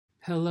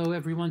Hello,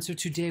 everyone. So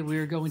today we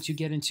are going to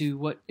get into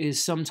what is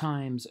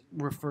sometimes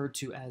referred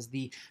to as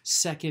the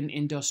Second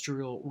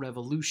Industrial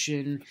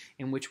Revolution,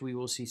 in which we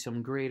will see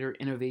some greater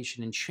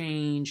innovation and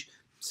change.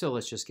 So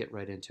let's just get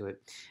right into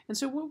it. And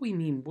so what we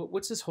mean,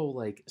 what's this whole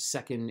like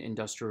Second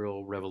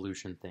Industrial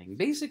Revolution thing?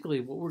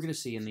 Basically, what we're going to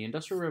see in the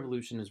Industrial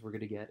Revolution is we're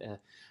going to get a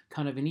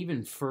kind of an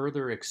even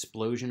further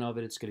explosion of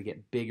it. It's going to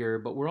get bigger,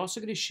 but we're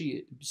also going to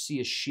see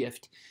a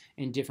shift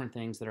in different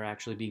things that are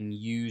actually being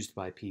used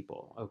by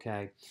people.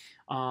 Okay.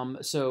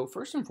 So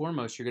first and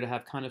foremost, you're going to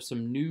have kind of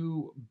some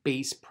new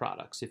base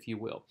products, if you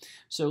will.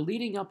 So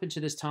leading up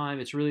into this time,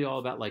 it's really all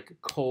about like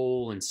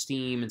coal and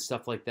steam and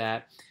stuff like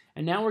that.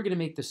 And now we're going to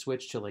make the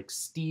switch to like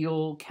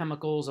steel,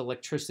 chemicals,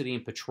 electricity,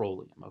 and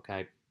petroleum.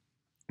 Okay.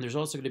 There's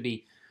also going to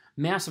be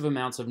massive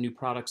amounts of new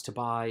products to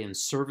buy and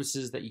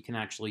services that you can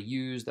actually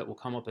use that will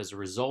come up as a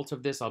result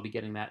of this. I'll be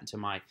getting that into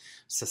my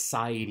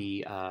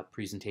society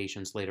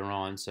presentations later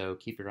on, so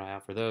keep your eye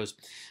out for those.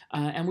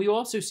 And we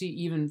also see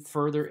even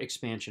further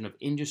expansion of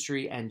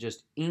industry and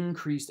just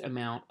increased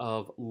amount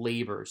of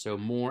labor, so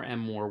more and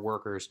more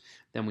workers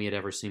than we had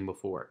ever seen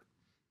before.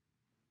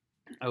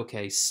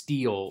 Okay,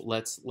 steel.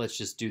 Let's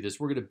just do this.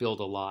 We're going to build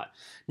a lot.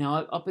 Now,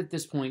 up at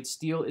this point,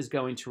 steel is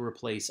going to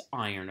replace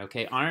iron.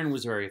 Okay, iron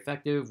was very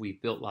effective. We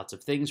built lots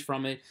of things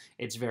from it.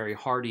 It's very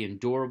hardy and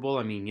durable.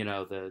 I mean,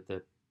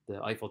 the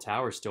Eiffel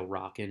Tower is still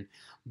rocking,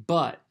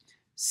 but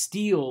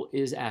steel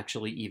is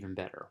actually even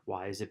better.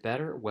 Why is it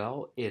better?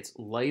 Well, it's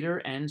lighter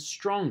and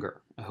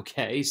stronger.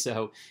 Okay,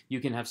 so you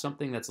can have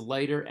something that's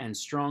lighter and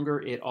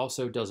stronger. It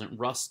also doesn't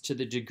rust to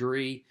the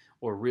degree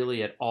or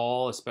really at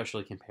all,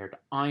 especially compared to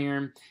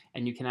iron.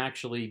 And you can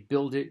actually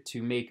build it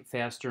to make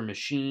faster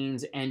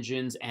machines,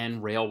 engines,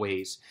 and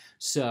railways.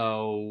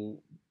 So,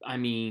 I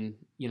mean,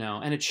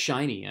 and it's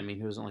shiny. I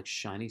mean, who doesn't like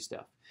shiny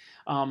stuff?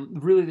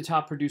 Really, the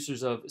top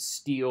producers of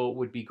steel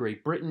would be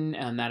Great Britain,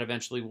 and that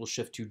eventually will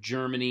shift to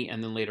Germany,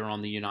 and then later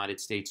on the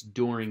United States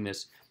during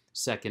this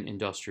second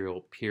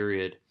industrial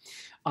period.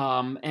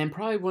 And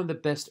probably one of the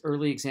best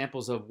early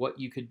examples of what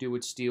you could do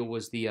with steel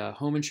was the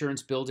home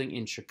insurance building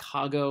in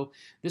Chicago.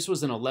 This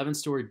was an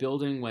 11-story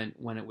building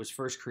when it was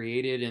first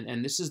created,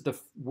 and this is the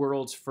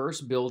world's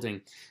first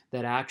building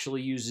that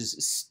actually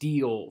uses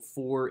steel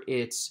for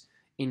its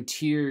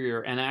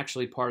interior and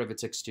actually part of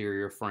its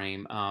exterior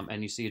frame.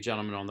 And you see a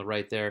gentleman on the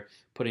right there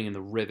putting in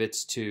the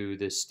rivets to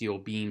the steel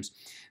beams.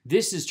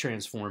 This is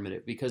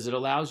transformative because it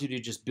allows you to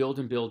just build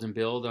and build and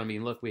build. I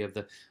mean, look, we have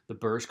the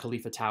Burj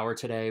Khalifa Tower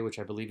today, which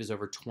I believe is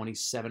over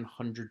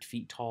 2,700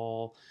 feet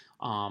tall.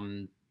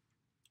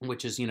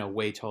 Which is,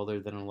 way taller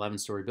than an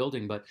 11-story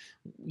building, but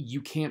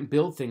you can't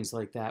build things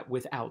like that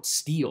without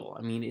steel.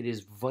 I mean, it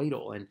is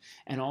vital.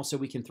 And also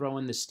we can throw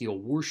in the steel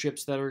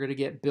warships that are going to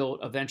get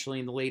built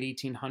eventually in the late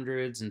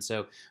 1800s. And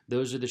so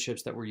those are the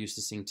ships that we're used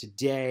to seeing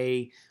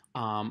today.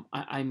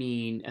 I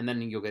mean, and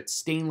then you'll get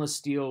stainless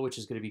steel, which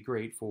is going to be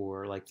great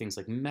for like things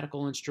like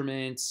medical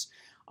instruments.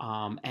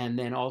 And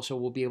then also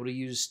we'll be able to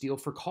use steel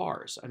for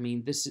cars. I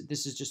mean, this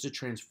is just a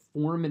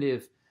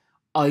transformative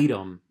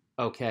item,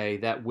 okay,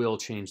 that will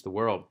change the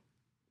world.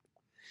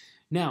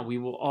 Now, we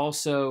will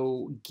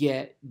also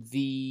get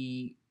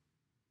the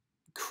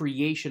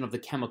creation of the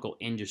chemical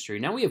industry.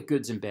 Now we have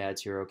goods and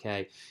bads here,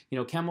 okay?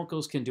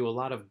 Chemicals can do a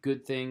lot of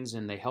good things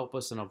and they help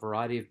us in a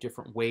variety of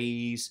different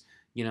ways.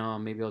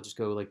 Maybe I'll just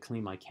go like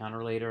clean my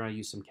counter later. I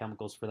use some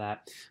chemicals for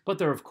that. But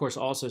there are, of course,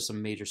 also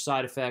some major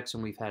side effects,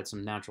 and we've had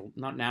some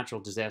not natural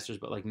disasters,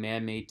 but like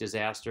man-made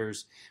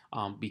disasters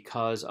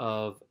because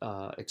of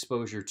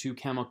exposure to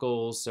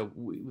chemicals. So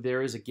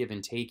there is a give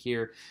and take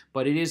here,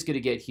 but it is going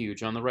to get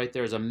huge. On the right,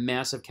 there is a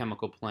massive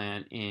chemical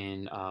plant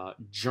in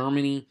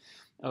Germany.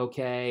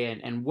 Okay,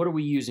 and what are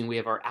we using? We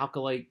have our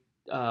alkylate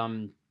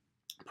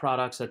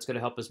products that's going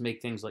to help us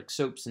make things like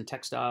soaps and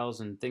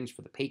textiles and things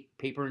for the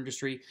paper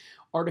industry.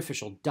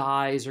 Artificial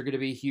dyes are going to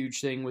be a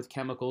huge thing with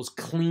chemicals.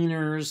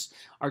 Cleaners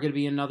are going to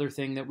be another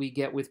thing that we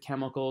get with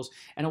chemicals.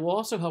 And it will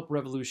also help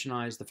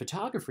revolutionize the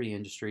photography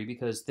industry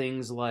because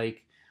things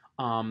like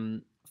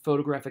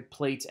photographic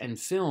plates and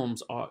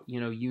films are,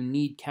 you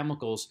need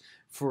chemicals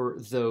for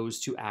those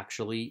to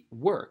actually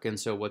work. And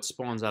so what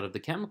spawns out of the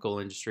chemical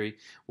industry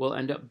will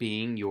end up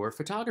being your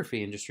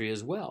photography industry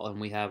as well. And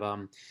we have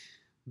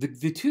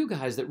the two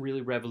guys that really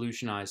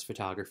revolutionized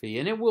photography,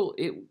 and it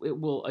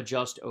will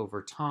adjust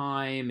over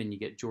time, and you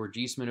get George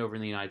Eastman over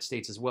in the United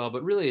States as well.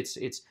 But really, it's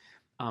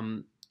Nicephore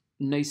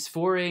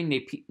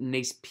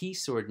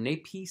Nicepiece or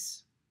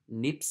Napes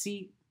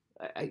Nipsey.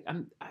 I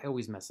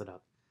always mess it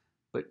up,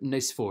 but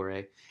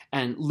Nicephore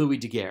and Louis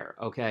Daguerre.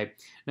 Okay,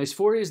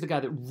 Nicephore is the guy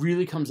that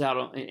really comes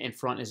out in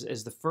front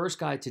as the first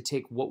guy to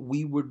take what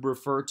we would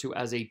refer to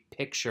as a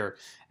picture,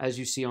 as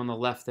you see on the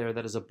left there.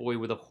 That is a boy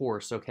with a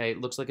horse. Okay,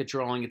 it looks like a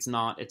drawing. It's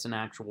not. It's an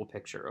actual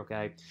picture.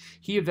 Okay,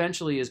 he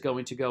eventually is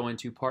going to go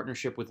into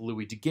partnership with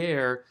Louis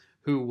Daguerre,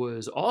 who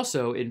was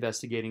also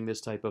investigating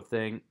this type of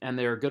thing, and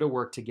they're going to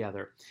work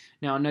together.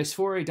 Now,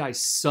 Nicephore dies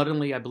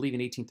suddenly, I believe, in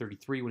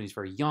 1833 when he's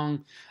very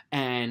young,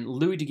 and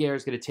Louis Daguerre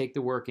is going to take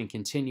the work and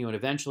continue, and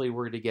eventually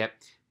we're going to get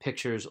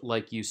pictures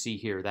like you see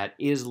here. That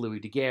is Louis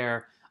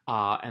Daguerre.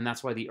 And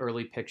that's why the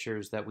early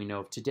pictures that we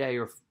know of today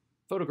or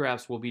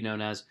photographs will be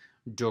known as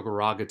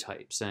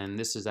daguerreotypes. And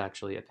this is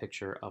actually a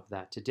picture of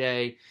that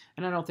today.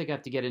 And I don't think I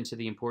have to get into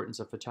the importance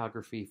of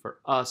photography for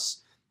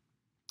us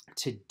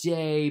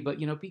today, but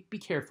be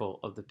careful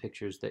of the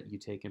pictures that you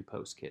take and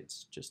post,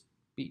 kids. Just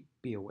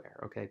be aware,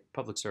 okay?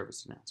 Public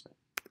service announcement.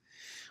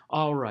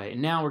 All right,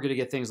 and now we're going to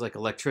get things like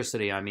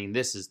electricity. I mean,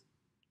 this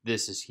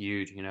is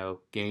huge,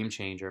 game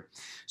changer.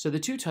 So the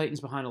two titans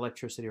behind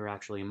electricity are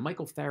actually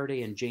Michael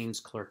Faraday and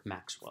James Clerk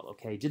Maxwell,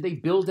 okay? Did they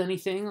build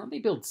anything? Well, they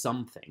built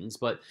some things,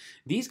 but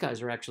these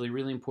guys are actually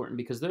really important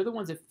because they're the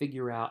ones that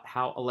figure out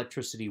how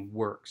electricity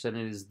works, and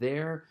it is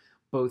their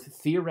both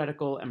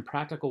theoretical and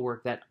practical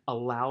work that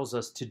allows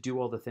us to do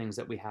all the things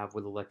that we have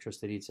with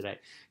electricity today.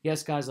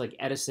 Yes, guys like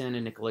Edison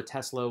and Nikola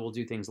Tesla will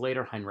do things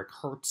later, Heinrich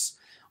Hertz,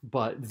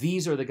 but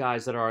these are the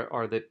guys that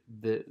are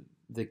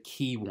the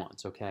key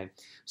ones, okay?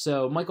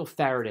 So Michael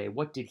Faraday,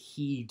 what did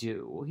he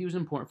do? Well, he was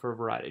important for a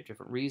variety of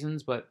different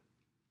reasons, but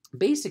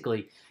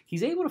basically,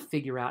 he's able to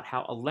figure out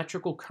how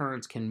electrical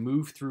currents can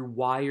move through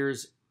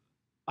wires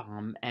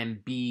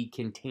and be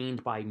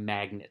contained by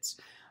magnets.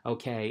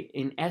 Okay,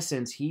 in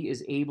essence, he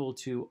is able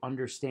to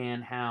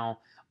understand how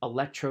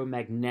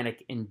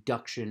electromagnetic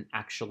induction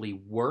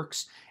actually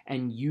works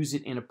and use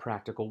it in a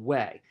practical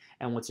way.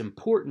 And what's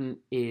important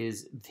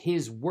is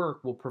his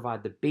work will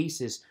provide the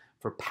basis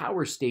for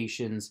power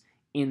stations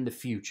in the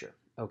future.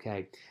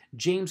 Okay,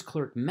 James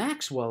Clerk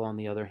Maxwell, on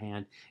the other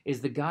hand, is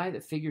the guy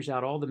that figures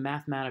out all the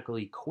mathematical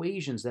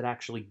equations that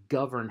actually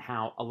govern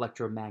how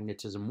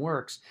electromagnetism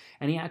works,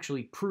 and he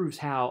actually proves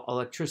how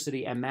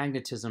electricity and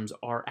magnetisms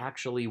are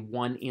actually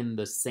one in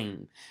the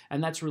same.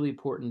 And that's really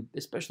important,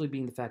 especially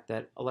being the fact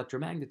that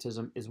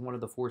electromagnetism is one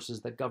of the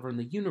forces that govern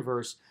the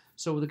universe.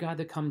 So the guy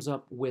that comes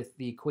up with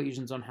the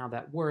equations on how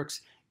that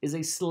works is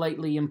a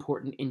slightly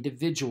important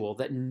individual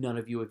that none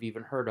of you have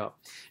even heard of.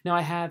 Now,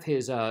 I have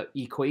his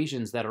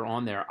equations that are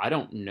on there. I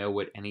don't know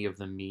what any of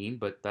them mean,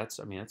 but that's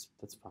fine.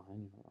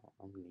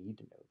 I don't need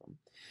to know them.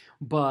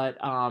 But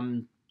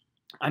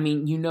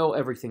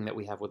everything that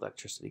we have with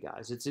electricity,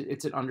 guys.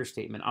 It's an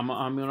understatement. I'm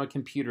on a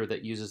computer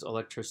that uses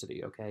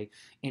electricity, okay,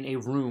 in a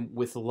room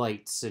with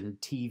lights and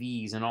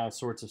TVs and all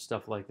sorts of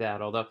stuff like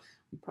that. Although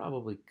we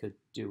probably could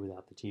do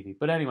without the TV.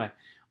 But anyway,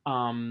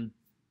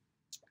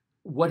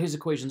 what his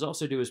equations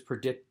also do is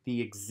predict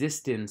the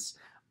existence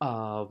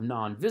of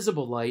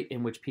non-visible light,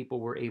 in which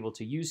people were able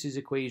to use his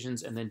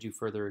equations and then do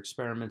further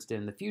experiments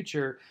in the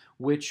future,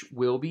 which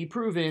will be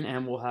proven,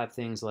 and we'll have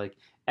things like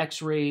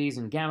X-rays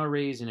and gamma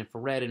rays and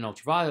infrared and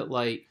ultraviolet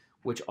light,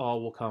 which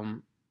all will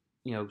come,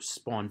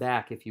 spawn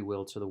back, if you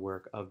will, to the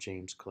work of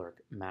James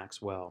Clerk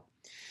Maxwell.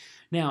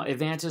 Now,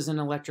 advances in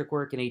electric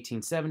work in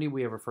 1870,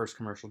 we have our first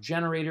commercial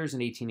generators.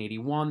 In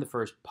 1881, the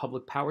first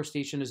public power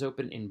station is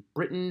opened in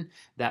Britain.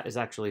 That is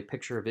actually a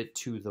picture of it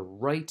to the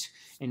right.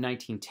 In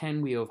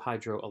 1910, we have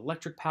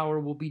hydroelectric power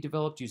will be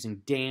developed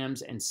using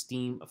dams and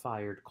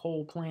steam-fired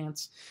coal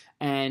plants.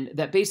 And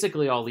that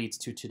basically all leads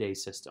to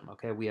today's system,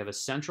 okay? We have a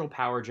central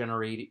power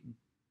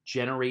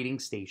generating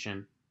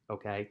station,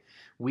 okay?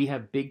 We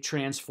have big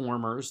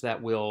transformers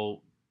that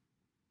will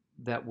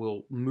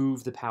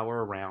move the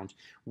power around.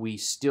 We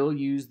still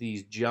use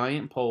these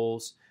giant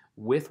poles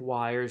with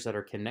wires that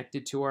are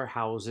connected to our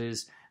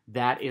houses.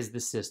 That is the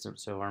system.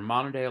 So our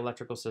modern day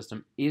electrical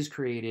system is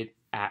created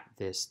at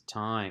this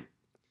time.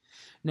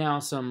 Now,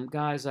 some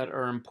guys that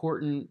are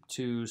important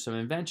to some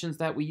inventions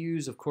that we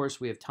use, of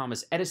course, we have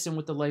Thomas Edison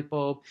with the light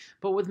bulb,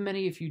 but with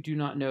many, if you do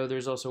not know,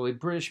 there's also a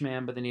British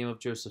man by the name of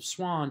Joseph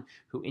Swan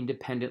who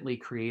independently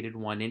created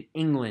one in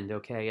England,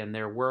 okay, and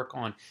their work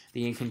on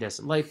the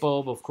incandescent light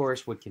bulb, of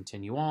course, would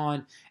continue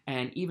on,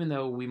 and even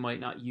though we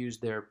might not use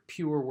their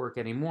pure work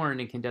anymore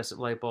in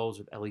incandescent light bulbs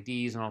with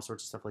LEDs and all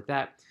sorts of stuff like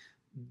that,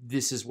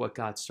 this is what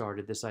got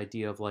started, this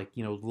idea of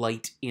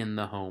light in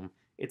the home.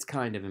 It's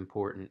kind of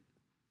important.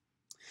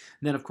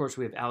 Then, of course,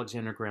 we have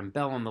Alexander Graham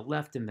Bell on the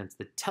left, invents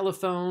the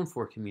telephone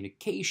for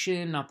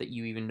communication. Not that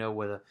you even know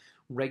what a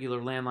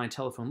regular landline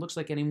telephone looks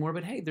like anymore,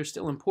 but hey, they're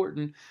still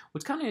important.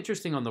 What's kind of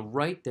interesting, on the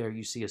right there,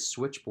 you see a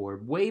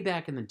switchboard. Way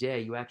back in the day,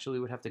 you actually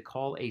would have to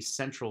call a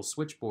central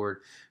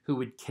switchboard who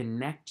would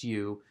connect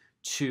you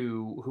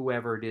to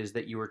whoever it is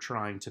that you were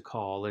trying to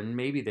call, and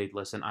maybe they'd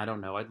listen. I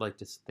don't know. I'd like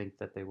to think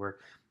that they were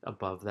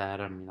above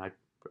that. I mean, I'd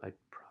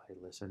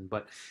probably listen,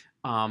 but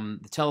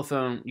the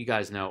telephone, you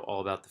guys know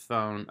all about the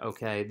phone,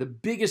 okay? The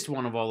biggest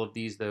one of all of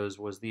these, though,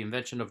 was the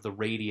invention of the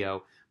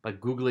radio by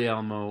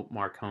Guglielmo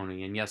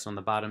Marconi. And yes, on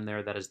the bottom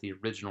there, that is the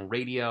original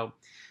radio.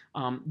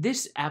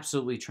 This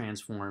absolutely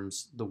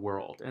transforms the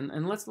world.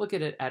 And let's look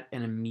at it at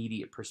an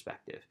immediate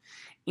perspective.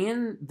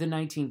 In the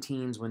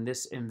 19-teens, when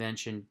this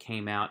invention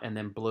came out and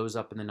then blows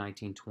up in the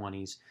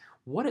 1920s,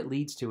 what it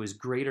leads to is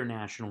greater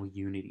national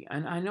unity.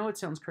 And I know it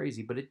sounds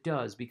crazy, but it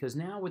does, because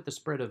now with the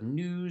spread of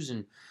news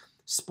and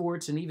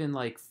sports and even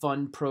like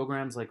fun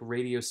programs like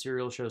radio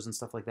serial shows and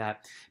stuff like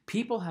that,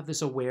 people have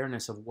this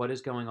awareness of what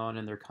is going on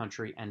in their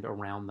country and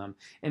around them.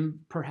 And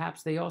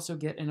perhaps they also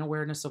get an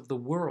awareness of the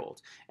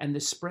world. And the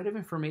spread of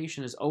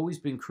information has always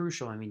been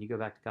crucial. I mean, you go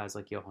back to guys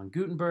like Johann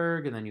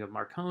Gutenberg, and then you have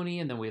Marconi,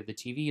 and then we have the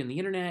TV and the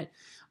internet.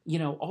 You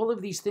know, all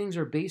of these things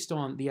are based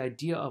on the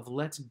idea of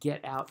let's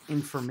get out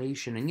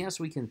information. And yes,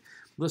 we can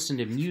listen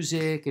to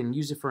music and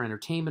use it for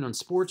entertainment on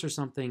sports or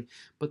something,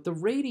 but the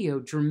radio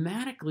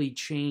dramatically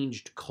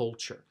changed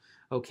culture,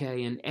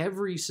 okay? And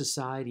every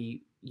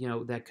society, you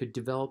know, that could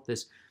develop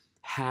this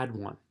had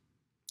one.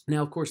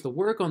 Now, of course, the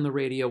work on the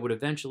radio would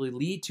eventually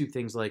lead to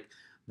things like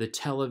the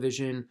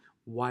television,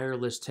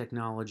 wireless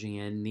technology,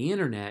 and the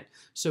internet.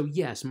 So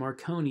yes,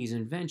 Marconi's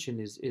invention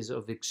is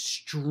of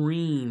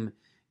extreme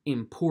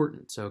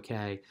importance,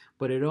 okay?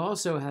 But it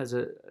also has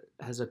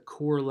a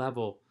core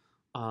level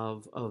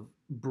of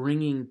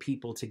bringing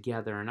people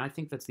together, and I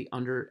think that's the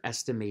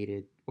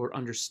underestimated or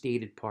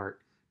understated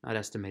part, not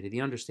estimated,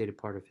 the understated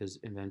part of his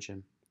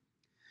invention.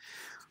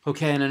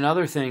 Okay, and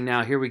another thing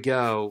now, here we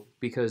go,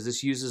 because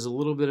this uses a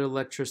little bit of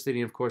electricity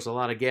and, of course, a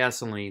lot of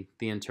gasoline,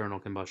 the internal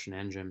combustion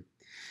engine.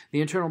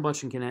 The internal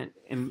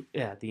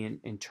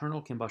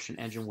combustion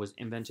engine was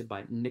invented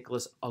by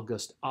Nicholas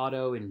August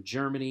Otto in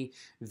Germany.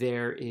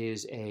 There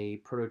is a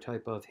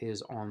prototype of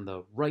his on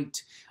the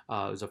right. It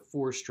was a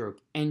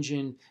 4-stroke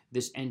engine.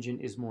 This engine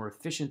is more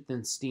efficient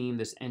than steam.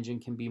 This engine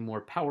can be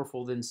more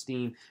powerful than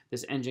steam.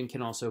 This engine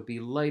can also be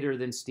lighter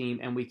than steam,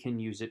 and we can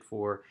use it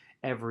for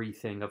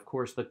everything. Of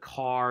course, the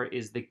car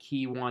is the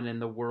key one,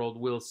 and the world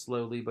will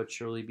slowly but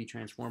surely be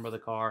transformed by the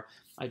car.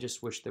 I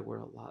just wish there were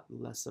a lot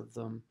less of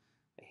them.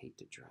 I hate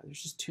to drive.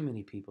 There's just too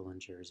many people in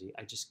Jersey.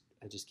 I just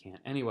can't.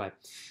 Anyway,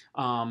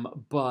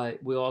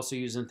 but we'll also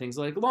use in things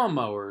like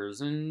lawnmowers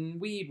and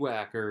weed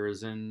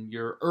whackers and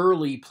your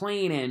early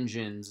plane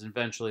engines.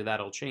 Eventually,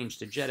 that'll change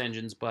to jet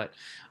engines. But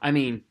I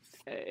mean,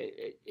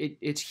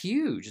 it's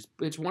huge.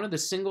 It's one of the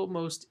single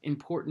most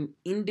important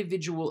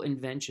individual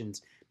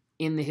inventions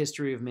in the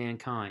history of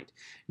mankind.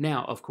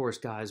 Now, of course,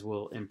 guys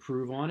will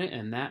improve on it,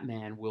 and that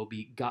man will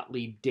be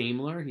Gottlieb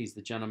Daimler. He's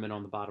the gentleman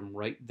on the bottom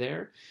right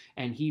there,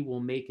 and he will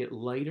make it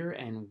lighter,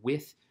 and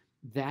with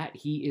that,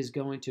 he is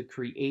going to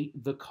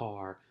create the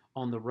car.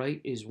 On the right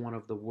is one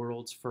of the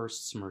world's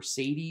first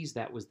Mercedes.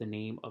 That was the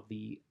name of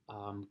the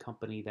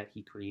company that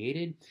he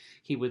created.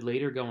 He would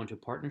later go into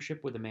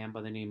partnership with a man by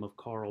the name of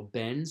Carl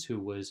Benz, who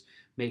was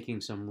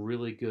making some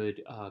really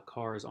good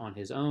cars on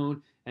his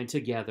own, and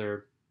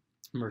together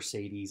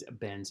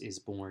Mercedes-Benz is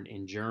born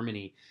in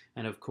Germany.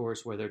 And of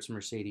course, whether it's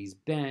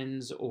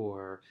Mercedes-Benz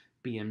or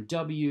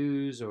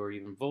BMWs or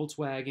even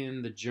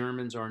Volkswagen, the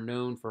Germans are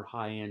known for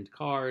high-end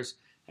cars,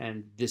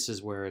 and this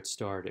is where it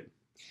started.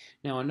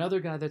 Now,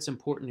 another guy that's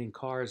important in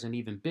cars and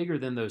even bigger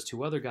than those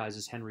two other guys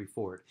is Henry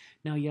Ford.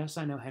 Now, yes,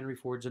 I know Henry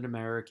Ford's an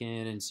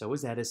American, and so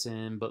is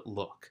Edison, but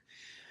look,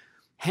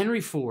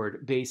 Henry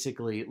Ford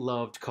basically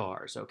loved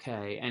cars,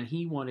 okay, and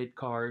he wanted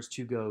cars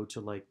to go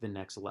to like the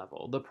next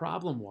level. The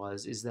problem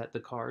is that the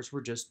cars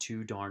were just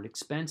too darn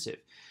expensive.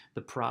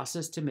 The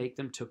process to make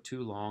them took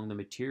too long, the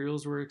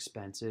materials were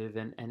expensive,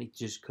 and he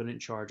just couldn't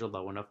charge a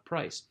low enough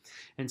price.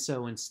 And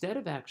so instead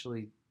of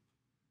actually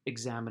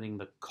examining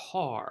the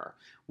car,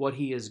 what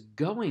he is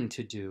going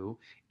to do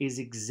is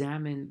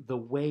examine the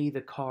way the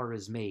car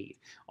is made.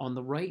 On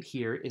the right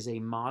here is a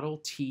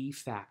Model T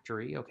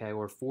factory, okay,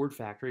 or Ford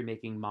factory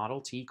making Model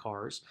T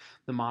cars.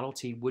 The Model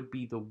T would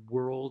be the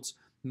world's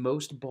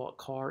most bought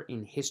car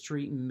in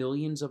history.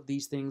 Millions of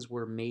these things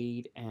were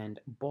made and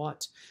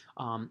bought,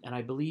 and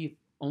I believe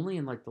only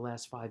in like the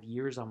last 5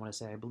 years, I want to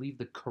say, I believe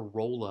the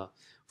Corolla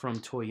from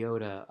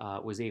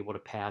Toyota was able to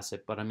pass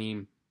it. But I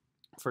mean,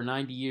 for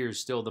 90 years,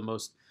 still the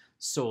most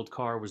sold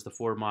car was the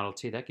Ford Model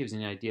T. That gives you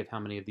an idea of how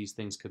many of these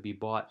things could be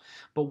bought.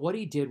 But what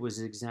he did was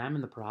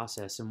examine the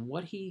process, and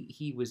what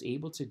he was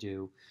able to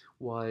do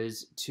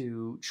was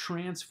to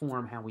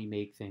transform how we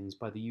make things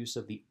by the use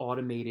of the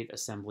automated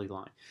assembly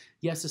line.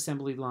 Yes,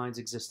 assembly lines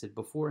existed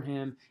before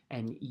him,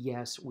 and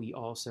yes, we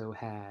also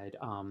had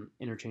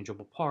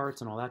interchangeable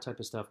parts and all that type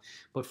of stuff,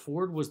 but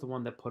Ford was the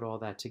one that put all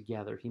that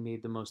together. He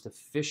made the most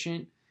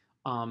efficient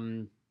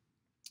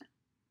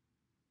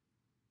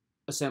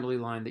assembly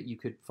line that you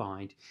could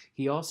find.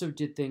 He also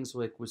did things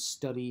like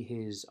study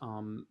his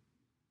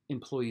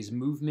employees'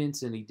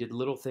 movements, and he did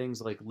little things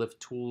like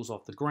lift tools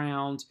off the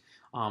ground,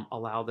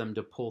 allow them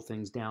to pull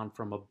things down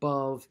from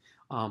above.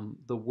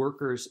 The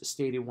workers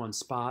stayed in one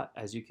spot.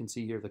 As you can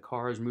see here, the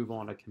cars move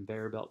on a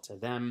conveyor belt to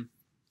them.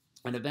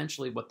 And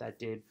eventually what that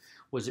did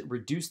was it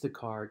reduced the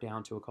car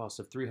down to a cost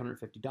of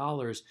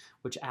 $350,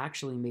 which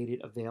actually made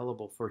it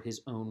available for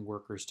his own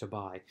workers to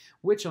buy,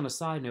 which on a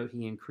side note,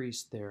 he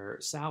increased their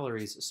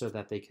salaries so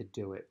that they could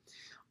do it.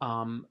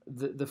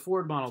 The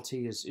Ford Model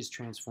T is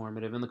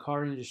transformative, and the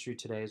car industry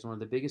today is one of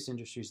the biggest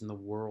industries in the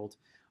world.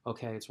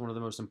 Okay, it's one of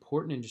the most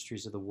important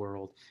industries of the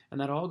world.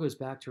 And that all goes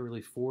back to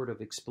really Ford of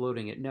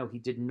exploding it. No, he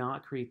did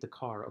not create the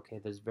car.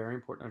 Okay, that's very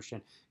important to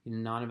understand. He did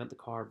not invent the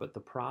car, but the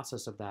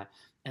process of that.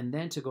 And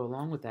then to go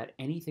along with that,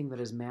 anything that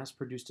is mass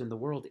produced in the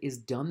world is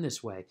done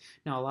this way.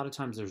 Now, a lot of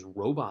times there's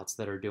robots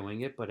that are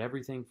doing it, but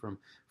everything from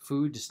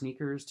food to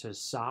sneakers to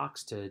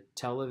socks to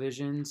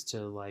televisions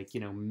to, like,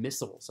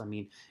 missiles. I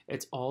mean,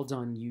 it's all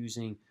done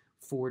using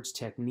Ford's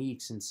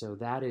techniques. And so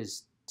that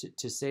is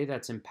to say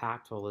that's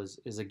impactful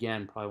is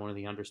again probably one of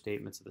the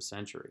understatements of the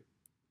century.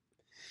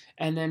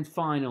 And then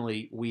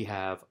finally we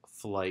have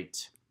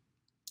flight.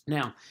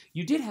 Now,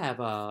 you did have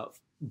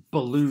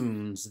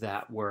balloons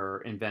that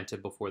were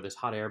invented before this,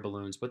 hot air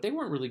balloons, but they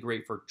weren't really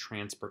great for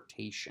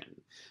transportation.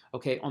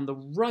 Okay, on the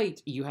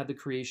right, you had the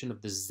creation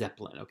of the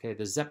Zeppelin. Okay,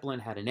 the Zeppelin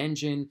had an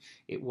engine.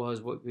 It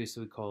was what we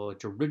basically call a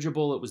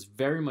dirigible. It was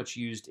very much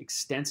used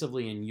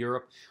extensively in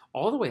Europe,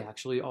 all the way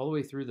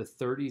through the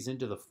 30s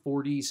into the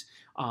 40s.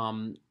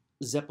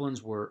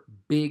 Zeppelins were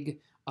big.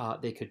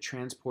 They could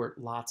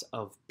transport lots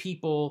of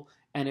people,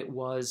 and it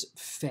was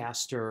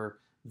faster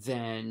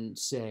than,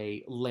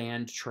 say,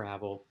 land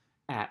travel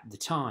at the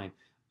time.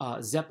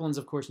 Zeppelins,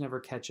 of course, never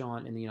catch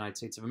on in the United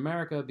States of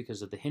America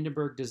because of the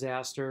Hindenburg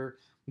disaster,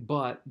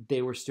 but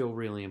they were still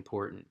really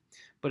important.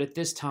 But at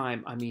this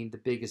time, I mean, the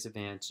biggest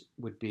advance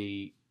would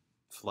be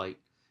flight.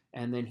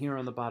 And then here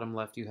on the bottom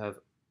left, you have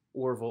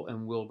Orville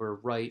and Wilbur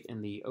Wright.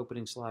 In the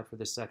opening slide for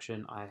this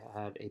section, I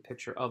had a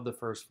picture of the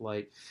first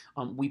flight.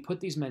 We put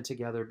these men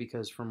together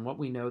because from what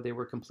we know, they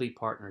were complete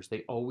partners.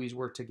 They always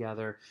worked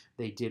together.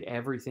 They did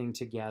everything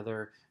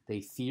together.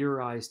 They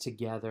theorized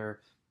together.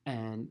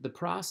 And the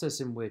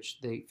process in which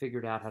they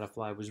figured out how to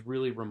fly was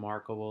really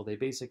remarkable. They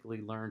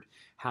basically learned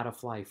how to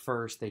fly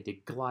first. They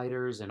did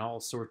gliders and all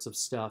sorts of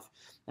stuff.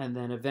 And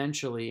then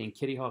eventually in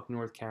Kitty Hawk,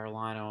 North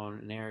Carolina, in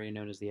an area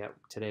known as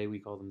today we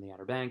call them the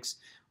Outer Banks,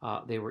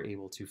 they were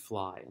able to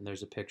fly. And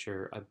there's a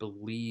picture, I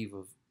believe,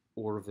 of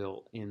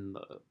Orville in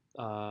the,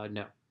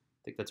 no,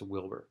 I think that's a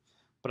Wilbur,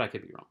 but I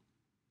could be wrong.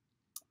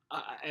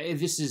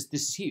 This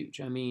is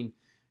huge. I mean,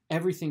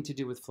 everything to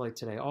do with flight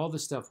today, all the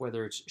stuff,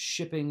 whether it's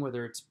shipping,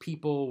 whether it's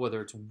people,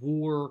 whether it's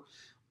war,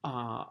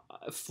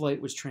 flight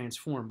was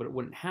transformed. But it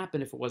wouldn't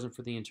happen if it wasn't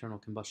for the internal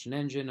combustion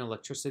engine,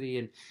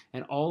 electricity,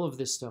 and all of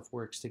this stuff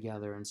works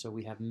together. And so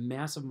we have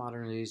massive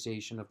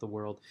modernization of the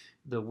world.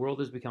 The world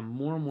has become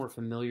more and more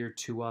familiar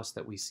to us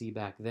that we see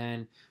back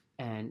then,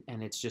 and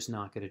it's just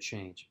not going to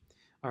change.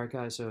 All right,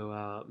 guys,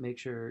 so make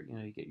sure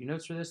you get your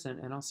notes for this,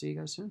 and I'll see you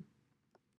guys soon.